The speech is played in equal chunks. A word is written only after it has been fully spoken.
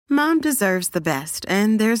Mom deserves the best,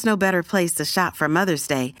 and there's no better place to shop for Mother's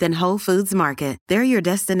Day than Whole Foods Market. They're your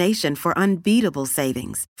destination for unbeatable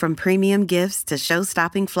savings, from premium gifts to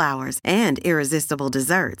show-stopping flowers and irresistible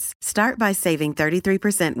desserts. Start by saving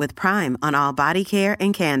 33% with Prime on all body care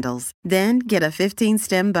and candles. Then get a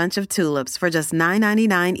 15-stem bunch of tulips for just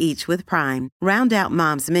 $9.99 each with Prime. Round out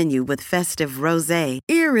Mom's menu with festive rosé,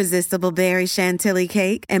 irresistible berry chantilly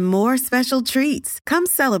cake, and more special treats. Come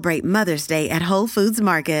celebrate Mother's Day at Whole Foods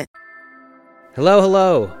Market.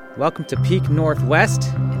 Hello. Welcome to Peak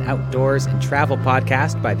Northwest, an outdoors and travel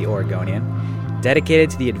podcast by The Oregonian, dedicated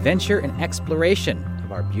to the adventure and exploration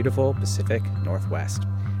of our beautiful Pacific Northwest.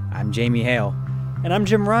 I'm Jamie Hale. And I'm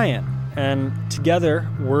Jim Ryan. And together,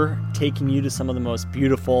 we're taking you to some of the most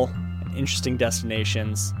beautiful and interesting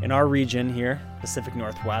destinations in our region here, Pacific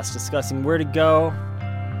Northwest, discussing where to go,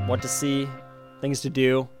 what to see, things to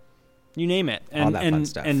do, you name it. All that fun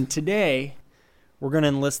stuff. And today, we're going to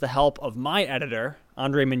enlist the help of my editor,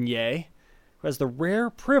 Andre Meunier, who has the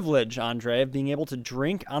rare privilege, Andre, of being able to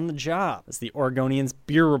drink on the job as the Oregonian's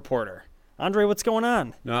beer reporter. Andre, what's going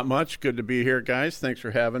on? Not much. Good to be here, guys. Thanks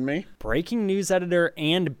for having me. Breaking news editor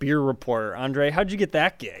and beer reporter. Andre, how'd you get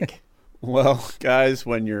that gig? Well, guys,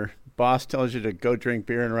 when your boss tells you to go drink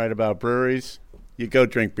beer and write about breweries, you go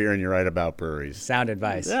drink beer and you write about breweries. Sound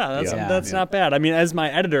advice. Yeah, that's not bad. I mean, as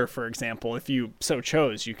my editor, for example, if you so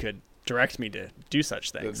chose, you could direct me to do such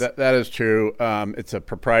things. That is true. It's a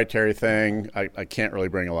proprietary thing. I can't really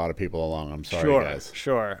bring a lot of people along. I'm sorry, guys.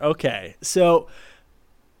 Sure. Okay. So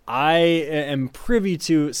I am privy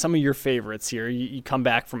to some of your favorites here. You come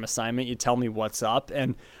back from assignment, you tell me what's up,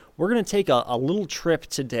 and we're going to take a little trip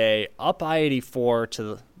today up I-84 to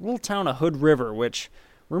the little town of Hood River, which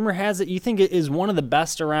rumor has it you think it is one of the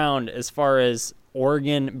best around as far as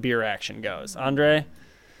Oregon beer action goes. Andre,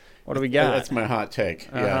 what do we got? That's my hot take.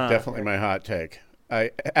 Yeah, definitely my hot take.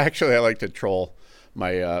 I like to troll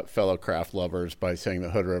my fellow craft lovers by saying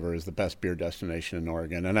that Hood River is the best beer destination in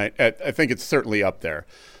Oregon, and I think it's certainly up there.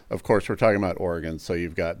 Of course, we're talking about Oregon, so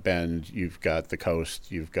you've got Bend, you've got the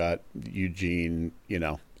coast, you've got Eugene,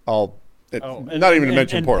 all. Not even to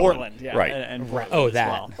mention Portland. Yeah, right? And Portland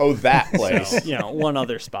that place. So, one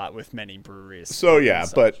other spot with many breweries. So yeah,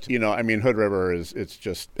 but Hood River it's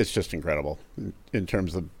just incredible in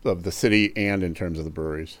terms of the city and in terms of the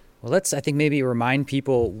breweries. Well, let's, I think, maybe remind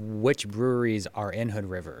people which breweries are in Hood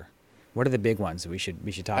River. What are the big ones that we should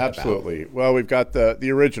talk about? Absolutely. Well, we've got the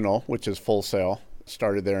original, which is Full Sail,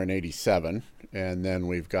 started there in '87, and then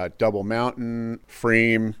we've got Double Mountain,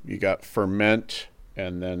 Freem, you got Ferment,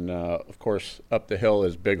 and then of course up the hill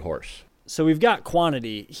is Big Horse. So we've got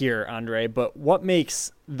quantity here, Andre, but what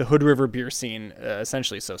makes the Hood River beer scene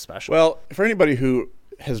essentially so special? Well, for anybody who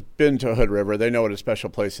has been to Hood River, they know what a special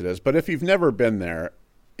place it is. But if you've never been there,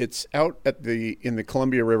 it's out in the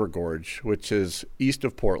Columbia River Gorge, which is east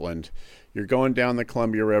of Portland. You're going down the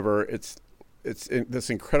Columbia River. It's in this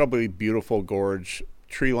incredibly beautiful gorge,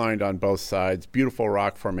 tree-lined on both sides, beautiful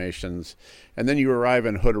rock formations. And then you arrive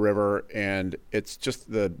in Hood River, and it's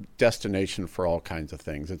just the destination for all kinds of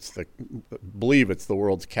things. I believe it's the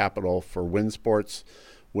world's capital for wind sports,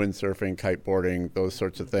 windsurfing, kiteboarding, those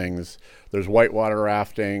sorts of things. There's whitewater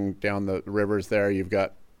rafting down the rivers there. You've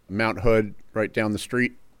got Mount Hood right down the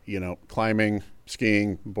street, climbing,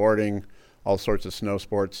 skiing, boarding, all sorts of snow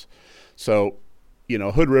sports. So,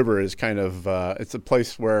 Hood River is kind of, it's a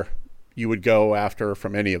place where you would go after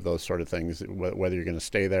from any of those sort of things, whether you're going to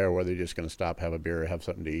stay there or whether you're just going to stop, have a beer, or have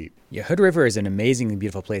something to eat. Yeah, Hood River is an amazingly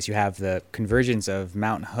beautiful place. You have the convergence of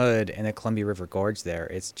Mount Hood and the Columbia River Gorge there.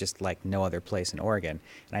 It's just like no other place in Oregon.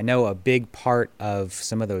 And I know a big part of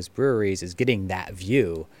some of those breweries is getting that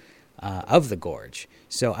view of the gorge.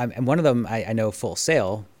 So and one of them, I know Full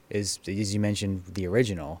Sail is, as you mentioned, the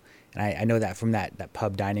original. And I know that from that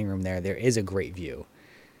pub dining room there is a great view.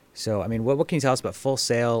 So, what can you tell us about Full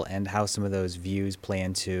Sail and how some of those views play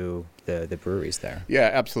into the breweries there? Yeah,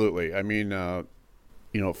 absolutely.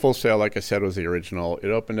 Full Sail, like I said, was the original. It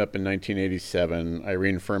opened up in 1987.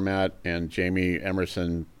 Irene Fermat and Jamie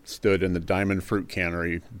Emerson stood in the Diamond Fruit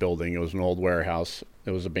Cannery building. It was an old warehouse.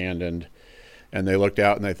 It was abandoned. And they looked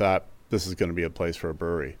out and they thought, this is going to be a place for a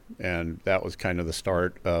brewery. And that was kind of the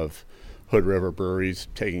start of Hood River Breweries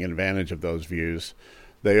taking advantage of those views.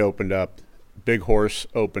 They opened up. Big Horse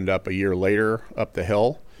opened up a year later up the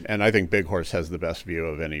hill, and I think Big Horse has the best view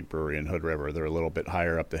of any brewery in Hood River. They're a little bit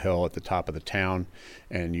higher up the hill at the top of the town,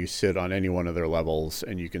 and you sit on any one of their levels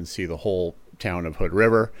and you can see the whole town of Hood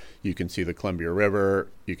River. You can see the Columbia River.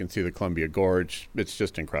 You can see the Columbia Gorge. It's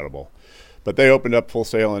just incredible. But they opened up Full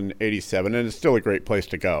Sail in '87, and it's still a great place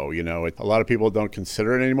to go. You know, a lot of people don't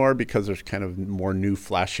consider it anymore because there's kind of more new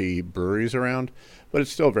flashy breweries around, but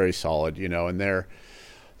it's still very solid, you know, and they're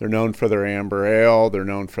known for their amber ale. They're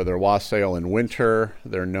known for their wassail in winter.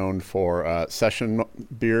 They're known for session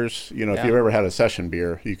beers. You know, if you've ever had a session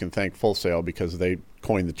beer, you can thank Full Sail because they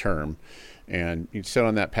coined the term. And you sit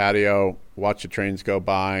on that patio, watch the trains go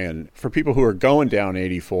by. And for people who are going down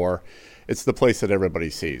 84, it's the place that everybody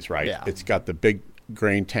sees, right? Yeah. It's got the big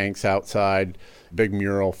grain tanks outside, big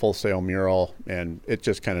mural, Full Sail mural, and it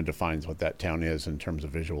just kind of defines what that town is in terms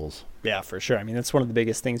of visuals. Yeah, for sure. I mean, that's one of the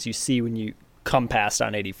biggest things you see when you come past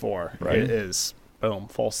on 84. Right. It is, boom,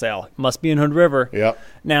 Full Sail. Must be in Hood River. Yep.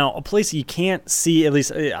 Now, a place you can't see, at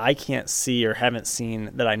least I can't see or haven't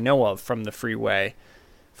seen that I know of from the freeway,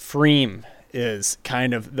 Pfriem is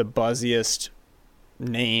kind of the buzziest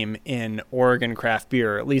name in Oregon craft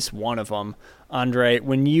beer, at least one of them. Andre,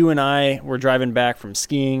 when you and I were driving back from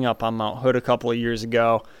skiing up on Mount Hood a couple of years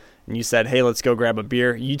ago, and you said, hey, let's go grab a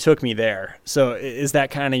beer, you took me there. So is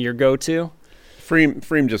that kind of your go-to?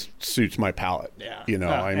 Pfriem just suits my palate. Yeah. You know,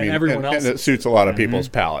 And I mean, everyone and else it suits a lot of people's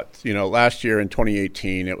palates. You know, last year in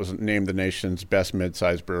 2018, it was named the nation's best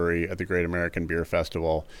mid-sized brewery at the Great American Beer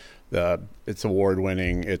Festival. It's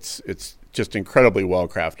award-winning. It's just incredibly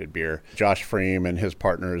well-crafted beer. Josh Pfriem and his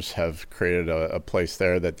partners have created a place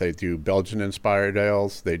there that they do Belgian-inspired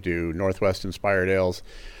ales. They do Northwest-inspired ales.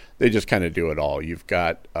 They just kind of do it all. You've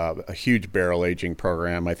got a huge barrel aging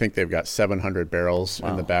program. I think they've got 700 barrels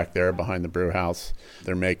in the back there behind the brew house.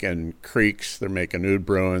 They're making Creeks, they're making Oud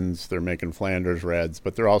Bruins, they're making Flanders Reds,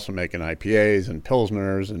 but they're also making IPAs and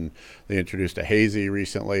Pilsners, and they introduced a hazy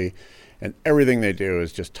recently. And everything they do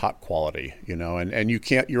is just top quality, you know. And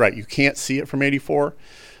you're right, you can't see it from 84,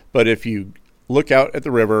 but if you look out at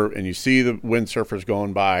the river and you see the windsurfers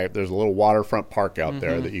going by, there's a little waterfront park out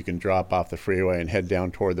there that you can drop off the freeway and head down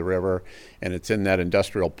toward the river. And it's in that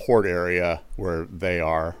industrial port area where they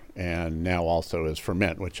are, and now also is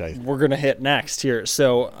Ferment, which we're going to hit next here.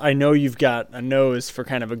 So I know you've got a nose for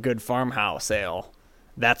kind of a good farmhouse ale.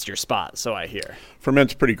 That's your spot, so I hear.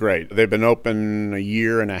 Ferment's pretty great. They've been open a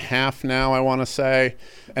year and a half now, I want to say,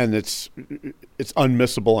 and it's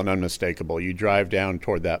unmissable and unmistakable. You drive down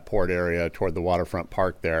toward that port area, toward the waterfront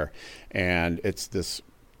park there, and it's this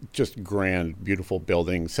just grand, beautiful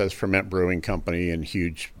building. It says Ferment Brewing Company in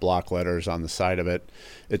huge block letters on the side of it.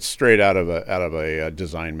 It's straight out of a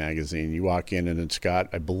design magazine. You walk in and it's got,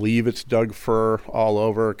 I believe it's Doug fir all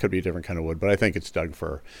over. It could be a different kind of wood, but I think it's Doug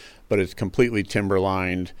fir. But it's completely timber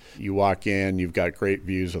lined. You walk in, you've got great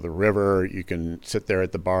views of the river. You can sit there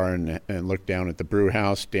at the bar and look down at the brew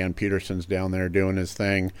house. Dan Peterson's down there doing his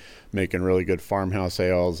thing, making really good farmhouse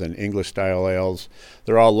ales and English style ales.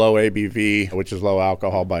 They're all low ABV, which is low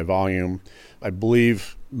alcohol by volume. I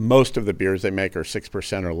believe most of the beers they make are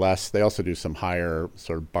 6% or less. They also do some higher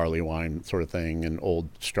sort of barley wine sort of thing and old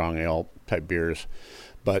strong ale type beers.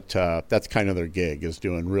 But that's kind of their gig, is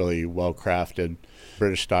doing really well-crafted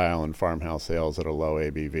British style and farmhouse ales at a low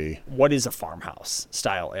ABV. What is a farmhouse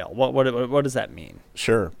style ale? What does that mean?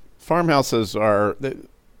 Sure. Farmhouses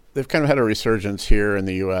they've kind of had a resurgence here in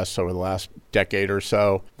the U.S. over the last decade or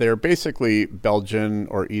so. They're basically Belgian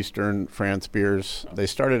or Eastern France beers. They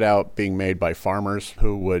started out being made by farmers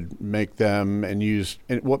who would make them and use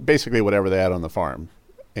basically whatever they had on the farm.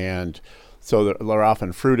 And so they're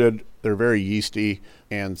often fruited. They're very yeasty,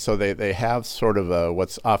 and so they have sort of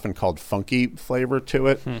what's often called funky flavor to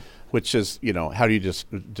it, which is, you know, how do you just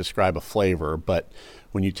describe a flavor? But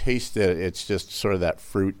when you taste it, it's just sort of that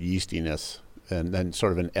fruit yeastiness and then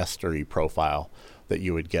sort of an estery profile that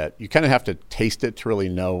you would get. You kind of have to taste it to really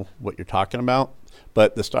know what you're talking about.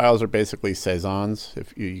 But the styles are basically saisons.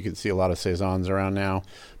 If you can see a lot of saisons around now.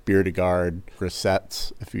 Bière de Garde,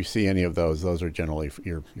 grisettes. If you see any of those are generally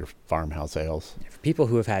your farmhouse ales. For people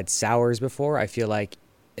who have had sours before, I feel like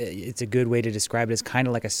it's a good way to describe it as kind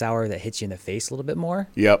of like a sour that hits you in the face a little bit more.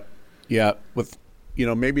 Yep. Yeah. With, you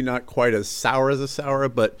know, maybe not quite as sour as a sour,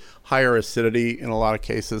 but higher acidity in a lot of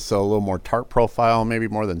cases. So a little more tart profile, maybe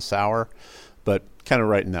more than sour, but kind of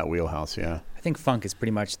right in that wheelhouse. Yeah. I think funk is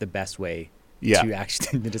pretty much the best way to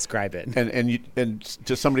actually to describe it. And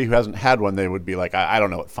to somebody who hasn't had one, they would be like, I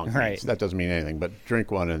don't know what funk Right. means. That doesn't mean anything. But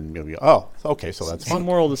drink one and you'll be, oh, okay, so that's The fun.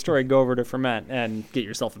 moral of the story, go over to Ferment and get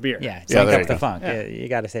yourself a beer. Yeah, Yeah, take there up you the go. funk. Yeah. You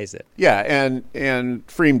got to taste it. Yeah, and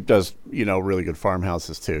Pfriem does, you know, really good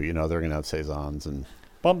farmhouses too. You know, they're going to have saisons, and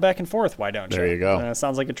Bump back and forth, why don't you? There you go.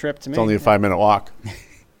 Sounds like a trip to me. it's only a 5-minute walk.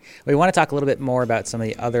 We want to talk a little bit more about some of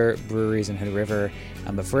the other breweries in Hood River,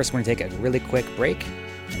 but first we're going to take a really quick break,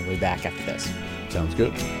 and we'll be back after this. Sounds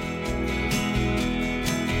good.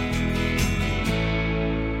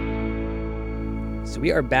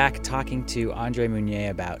 we are back talking to Andre Meunier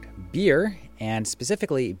about beer, and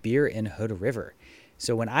specifically beer in Hood River.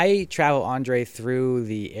 So when I travel, Andre, through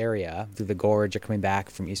the area, through the gorge, or coming back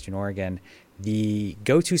from Eastern Oregon, the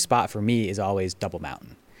go-to spot for me is always Double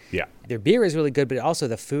Mountain. Yeah. Their beer is really good, but also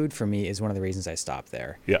the food for me is one of the reasons I stop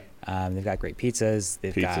there. Yeah. They've got great pizzas.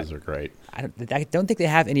 Pizzas are great. I don't think they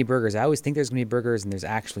have any burgers. I always think there's going to be burgers, and there's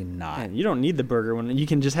actually not. Man, you don't need the burger when you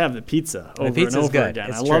can just have the pizza over pizza's and over good. again.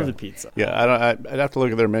 It's I true. love the pizza. Yeah, I'd have to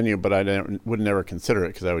look at their menu, but would never consider it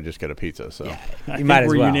because I would just get a pizza. So Yeah, I you think might as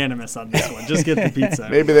we're well. unanimous on this one. Just get the pizza.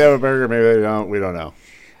 maybe they have a burger, maybe they don't. We don't know.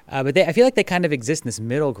 But I feel like they kind of exist in this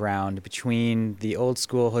middle ground between the old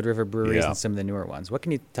school Hood River breweries Yeah. and some of the newer ones. What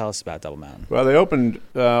can you tell us about Double Mountain? Well, they opened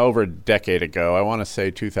over a decade ago. I want to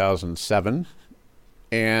say 2007,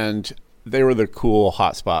 and they were the cool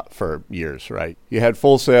hotspot for years, right? You had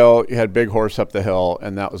Full Sail, you had Big Horse up the hill,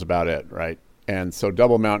 and that was about it, right? And so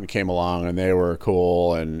Double Mountain came along, and they were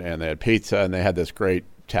cool, and they had pizza, and they had this great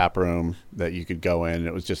tap room that you could go in.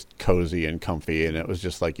 It was just cozy and comfy, and it was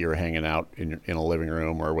just like you were hanging out in a living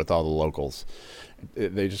room or with all the locals.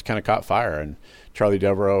 They just kind of caught fire, and Charlie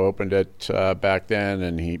Devereaux opened it back then,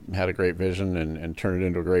 and he had a great vision and turned it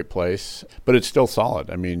into a great place. But it's still solid.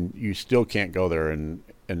 I mean, you still can't go there and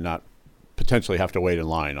not potentially have to wait in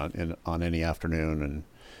line on any afternoon,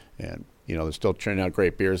 and you know, they're still churning out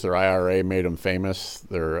great beers. Their IRA made them famous.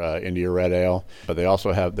 Their India Red Ale, but they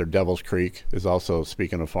also have their Devil's Creek is also,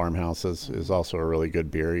 speaking of farmhouses, is also a really good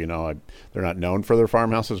beer. You know, they're not known for their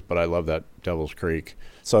farmhouses, but I love that Devil's Creek.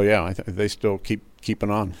 So yeah, they still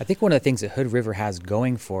keeping on. I think one of the things that Hood River has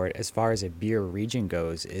going for it as far as a beer region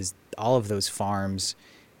goes is all of those farms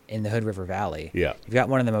in the Hood River Valley. Yeah. You've got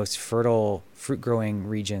one of the most fertile fruit-growing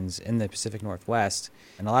regions in the Pacific Northwest,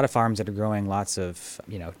 and a lot of farms that are growing lots of,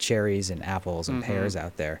 cherries and apples and pears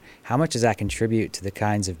out there. How much does that contribute to the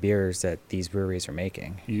kinds of beers that these breweries are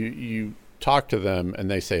making? You talk to them, and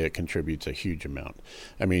they say it contributes a huge amount.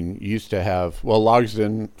 I mean, you used to have,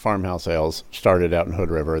 Logsdon Farmhouse Ales started out in Hood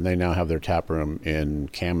River, and they now have their tap room in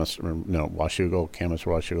Washougal.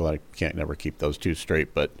 I can't never keep those two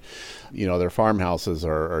straight, but, their farmhouses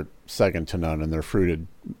are second to none, and their fruited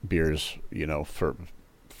beers, for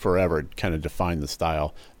forever kind of define the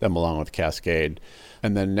style, them along with Cascade.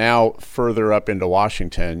 And then now further up into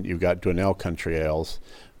Washington, you've got Dwinelle Country Ales,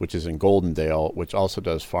 which is in Goldendale, which also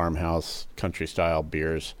does farmhouse country-style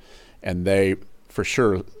beers. And they, for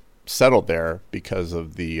sure, settled there because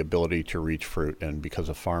of the ability to reach fruit and because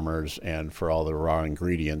of farmers and for all the raw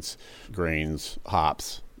ingredients, grains,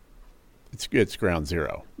 hops. It's ground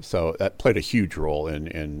zero. So that played a huge role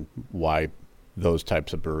in why those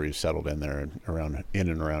types of breweries settled in there in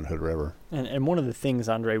and around Hood River. And one of the things,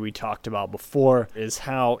 Andre, we talked about before is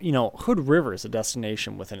how, Hood River is a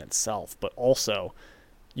destination within itself, but also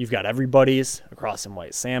you've got Everybody's across in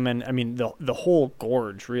White Salmon. I mean, the whole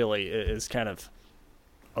gorge really is kind of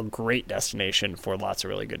a great destination for lots of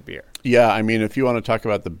really good beer. Yeah, I mean, if you want to talk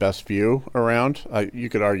about the best view around, you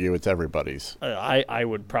could argue it's Everybody's. I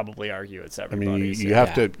would probably argue it's I Everybody's. mean, you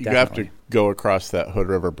have to definitely. go across that Hood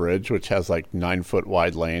River Bridge, which has like 9-foot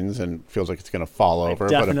wide lanes and feels like it's going to fall over,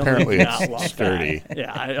 but Definitely apparently not it's love sturdy. that.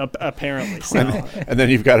 Yeah, apparently so. And then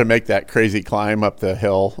you've got to make that crazy climb up the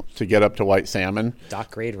hill to get up to White Salmon.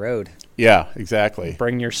 Dock Grade Road. Yeah, exactly.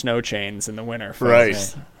 Bring your snow chains in the winter. Right.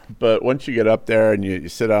 folks. But once you get up there and you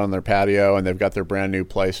sit out on their patio, and they've got their brand new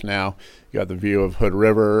place now, you got the view of Hood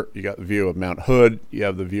River, you got the view of Mount Hood, you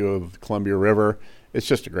have the view of the Columbia River. It's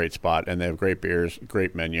just a great spot, and they have great beers,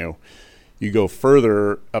 great menu. You go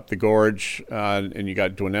further up the gorge, and you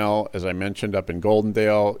got Dwinelle, as I mentioned, up in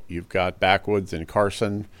Goldendale. You've got Backwoods in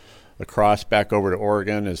Carson. Across back over to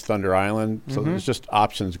Oregon is Thunder Island. So there's just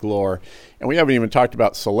options galore. And we haven't even talked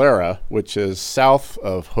about Solera, which is south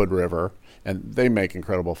of Hood River, and they make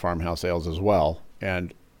incredible farmhouse ales as well,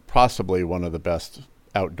 and possibly one of the best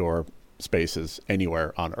outdoor spaces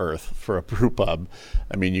anywhere on earth for a brew pub.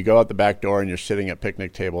 I mean, you go out the back door and you're sitting at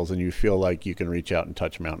picnic tables and you feel like you can reach out and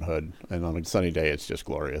touch Mount Hood, and on a sunny day it's just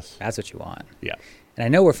glorious. That's what you want. Yeah. And I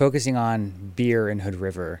know we're focusing on beer in Hood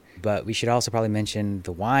River, but we should also probably mention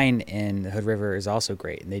the wine in the Hood River is also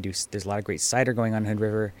great. And there's a lot of great cider going on in Hood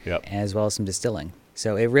River, Yep. as well as some distilling.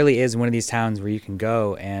 So it really is one of these towns where you can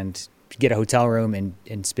go and get a hotel room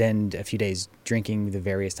and spend a few days drinking the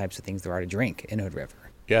various types of things there are to drink in Hood River.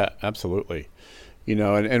 Yeah, absolutely.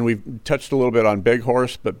 And we've touched a little bit on Big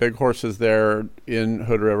Horse, but Big Horse is there in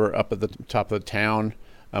Hood River up at the top of the town.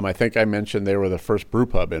 I think I mentioned they were the first brew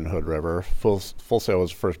pub in Hood River. Full Sail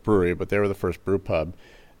was the first brewery, but they were the first brew pub.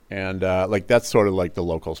 And that's sort of like the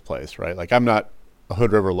locals place, right? Like I'm not a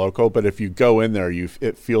Hood River local, but if you go in there,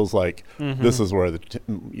 it feels like this is where the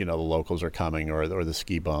locals are coming, or the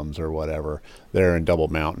ski bums or whatever. They're in Double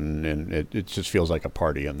Mountain, and it just feels like a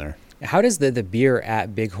party in there. How does the beer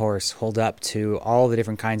at Big Horse hold up to all the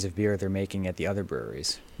different kinds of beer they're making at the other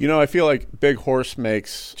breweries? I feel like Big Horse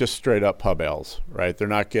makes just straight up pub ales, right? They're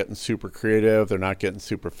not getting super creative. They're not getting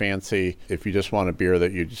super fancy. If you just want a beer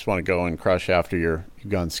that you just want to go and crush after you've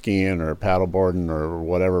gone skiing or paddleboarding or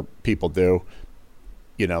whatever people do,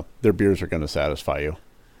 their beers are going to satisfy you.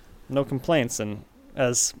 No complaints. And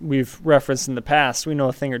as we've referenced in the past, we know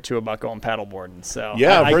a thing or two about going paddleboarding. So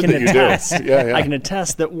yeah, I can attest. Yeah. I can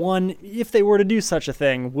attest that one, if they were to do such a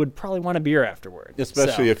thing, would probably want a beer afterward.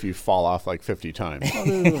 Especially if you fall off like 50 times.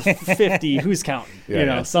 50, who's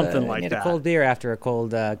counting? Something like that. A cold beer after a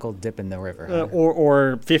cold dip in the river.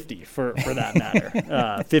 Or 50 for that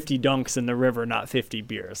matter. 50 dunks in the river, not 50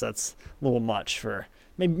 beers. That's a little much for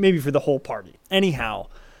maybe for the whole party. Anyhow,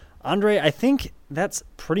 Andre, I think that's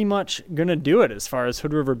pretty much going to do it as far as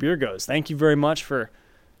Hood River beer goes. Thank you very much for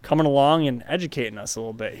coming along and educating us a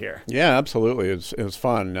little bit here. Yeah, absolutely. It was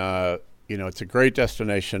fun. It's a great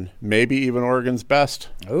destination. Maybe even Oregon's best.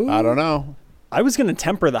 Ooh. I don't know. I was going to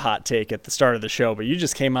temper the hot take at the start of the show, but you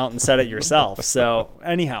just came out and said it yourself. So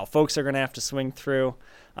anyhow, folks are going to have to swing through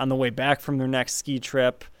on the way back from their next ski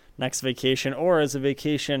trip, next vacation, or as a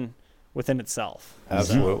vacation within itself.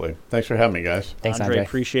 Absolutely. Thanks for having me, guys. Thanks, Andre. Andre.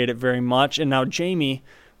 Appreciate it very much. And now, Jamie,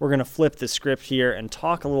 we're going to flip the script here and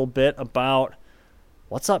talk a little bit about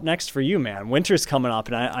what's up next for you, man. Winter's coming up,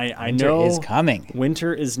 and I know Winter is coming.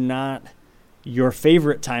 Winter is not your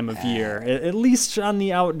favorite time of year, at least on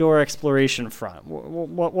the outdoor exploration front.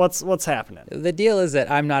 What's happening? The deal is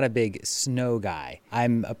that I'm not a big snow guy.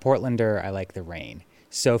 I'm a Portlander. I like the rain.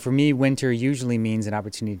 So for me, winter usually means an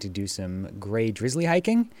opportunity to do some gray drizzly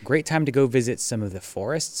hiking. Great time to go visit some of the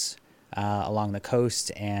forests along the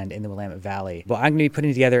coast and in the Willamette Valley. Well, I'm going to be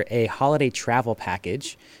putting together a holiday travel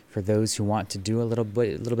package for those who want to do a little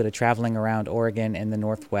bit of traveling around Oregon and the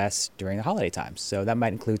Northwest during the holiday times. So that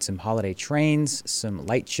might include some holiday trains, some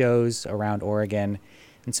light shows around Oregon,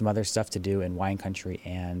 and some other stuff to do in wine country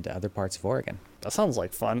and other parts of Oregon. That sounds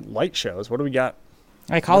like fun. Light shows. What do we got?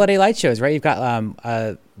 Like holiday light shows, right? You've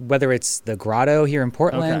got whether it's the Grotto here in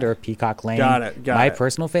Portland or Peacock Lane. Got it. My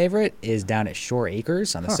personal favorite is down at Shore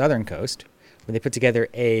Acres on the southern coast, where they put together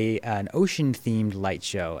an ocean-themed light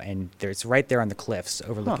show, and it's right there on the cliffs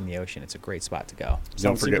overlooking the ocean. It's a great spot to go.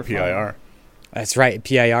 Don't forget PIR. That's right,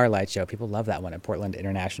 PIR light show. People love that one at Portland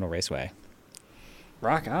International Raceway.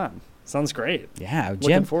 Rock on. Sounds great. Yeah, Jim.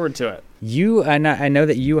 Looking forward to it. I know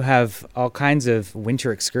that you have all kinds of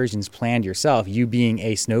winter excursions planned yourself, you being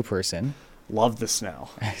a snow person. Love the snow.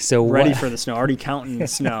 So ready for the snow. Already counting the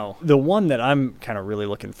snow. The one that I'm kind of really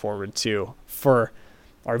looking forward to for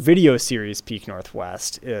our video series, Peak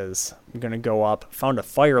Northwest, is I'm going to go up, found a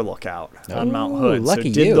fire lookout on Mount Hood. Lucky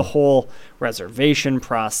so did you. the whole reservation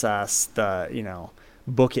process,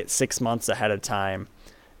 book it 6 months ahead of time,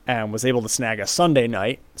 and was able to snag a Sunday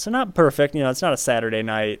night. So not perfect, it's not a Saturday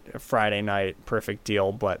night, a Friday night, perfect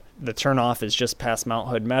deal, but the turnoff is just past Mount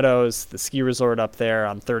Hood Meadows, the ski resort up there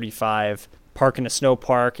on 35. Park in a snow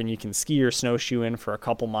park, and you can ski or snowshoe in for a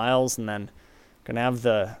couple miles, and then going to have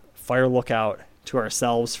the fire lookout to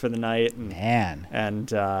ourselves for the night. And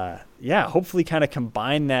hopefully kind of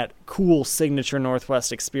combine that cool signature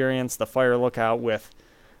Northwest experience, the fire lookout, with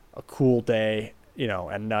a cool day,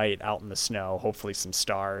 at night out in the snow, hopefully some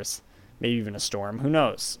stars, maybe even a storm. Who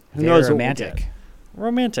knows? Who knows what we'll get.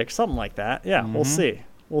 Romantic, something like that. Yeah,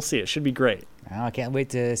 We'll see. It should be great. Oh, I can't wait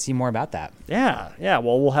to see more about that. Yeah.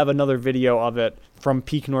 Well, we'll have another video of it from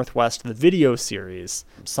Peak Northwest, the video series,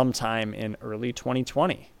 sometime in early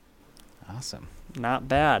 2020. Awesome. Not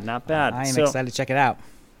bad. I am excited to check it out.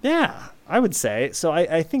 Yeah, I would say. So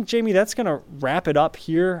I think, Jamie, that's going to wrap it up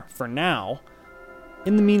here for now.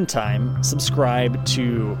 In the meantime, subscribe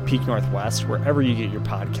to Peak Northwest wherever you get your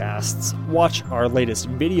podcasts. Watch our latest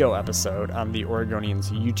video episode on the Oregonians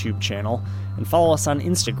YouTube channel, and follow us on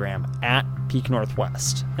Instagram at Peak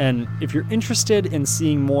Northwest. And if you're interested in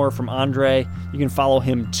seeing more from Andre, you can follow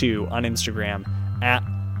him too on Instagram at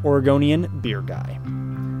Oregonian Beer Guy.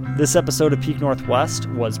 This episode of Peak Northwest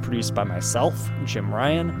was produced by myself, Jim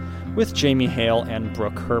Ryan, with Jamie Hale and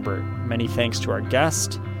Brooke Herbert. Many thanks to our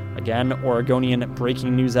guest, again, Oregonian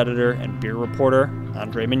breaking news editor and beer reporter,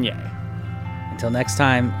 Andre Meunier. Until next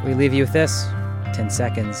time, we leave you with this: 10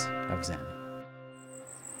 seconds